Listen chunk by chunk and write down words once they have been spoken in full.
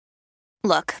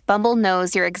Look, Bumble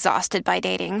knows you're exhausted by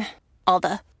dating. All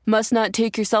the must not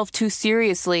take yourself too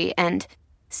seriously and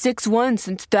 6'1"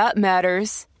 since that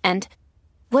matters. And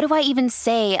what do I even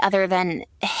say other than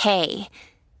hey?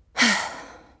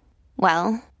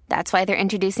 Well, that's why they're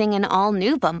introducing an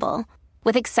all-new Bumble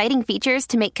with exciting features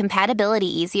to make compatibility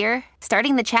easier,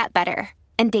 starting the chat better,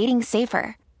 and dating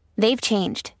safer. They've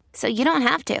changed, so you don't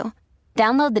have to.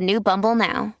 Download the new Bumble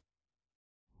now.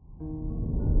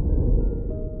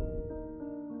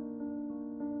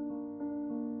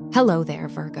 Hello there,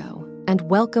 Virgo, and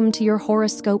welcome to your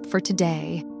horoscope for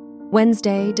today,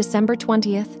 Wednesday, December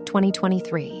 20th,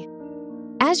 2023.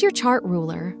 As your chart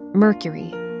ruler,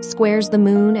 Mercury, squares the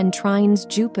moon and trines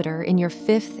Jupiter in your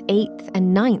 5th, 8th,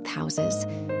 and 9th houses,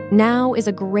 now is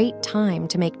a great time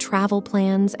to make travel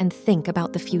plans and think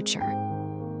about the future.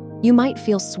 You might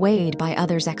feel swayed by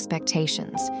others'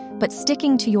 expectations, but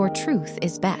sticking to your truth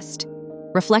is best.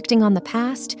 Reflecting on the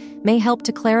past may help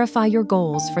to clarify your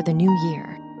goals for the new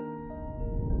year.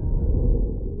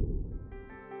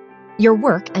 Your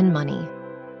work and money.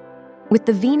 With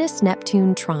the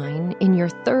Venus-Neptune trine in your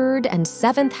 3rd and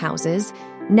 7th houses,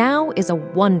 now is a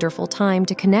wonderful time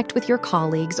to connect with your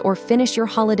colleagues or finish your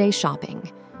holiday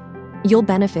shopping. You'll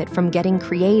benefit from getting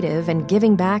creative and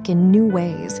giving back in new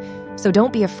ways, so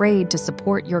don't be afraid to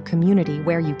support your community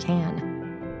where you can.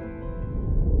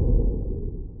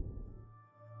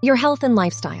 Your health and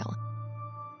lifestyle.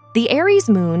 The Aries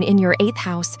moon in your 8th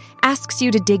house asks you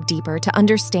to dig deeper to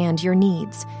understand your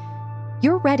needs.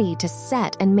 You're ready to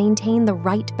set and maintain the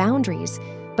right boundaries,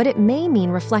 but it may mean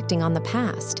reflecting on the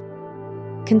past.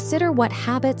 Consider what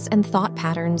habits and thought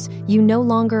patterns you no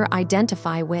longer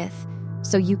identify with,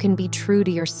 so you can be true to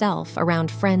yourself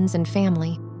around friends and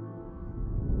family.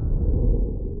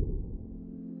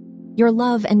 Your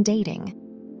love and dating.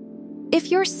 If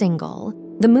you're single,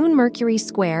 the Moon-Mercury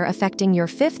square affecting your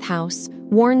 5th house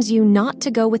warns you not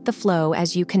to go with the flow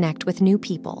as you connect with new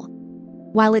people.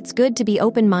 While it's good to be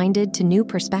open-minded to new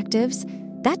perspectives,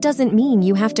 that doesn't mean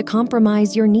you have to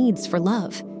compromise your needs for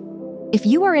love. If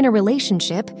you are in a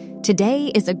relationship,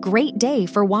 today is a great day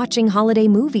for watching holiday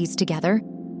movies together.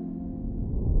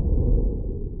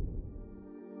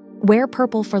 Wear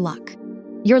purple for luck.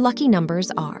 Your lucky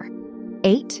numbers are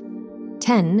 8,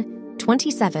 10,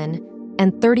 27,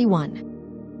 and 31.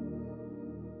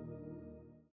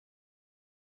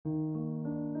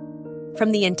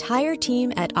 From the entire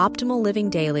team at Optimal Living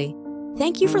Daily,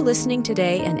 thank you for listening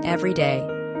today and every day.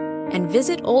 And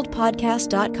visit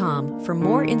oldpodcast.com for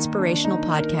more inspirational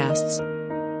podcasts.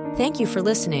 Thank you for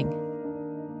listening.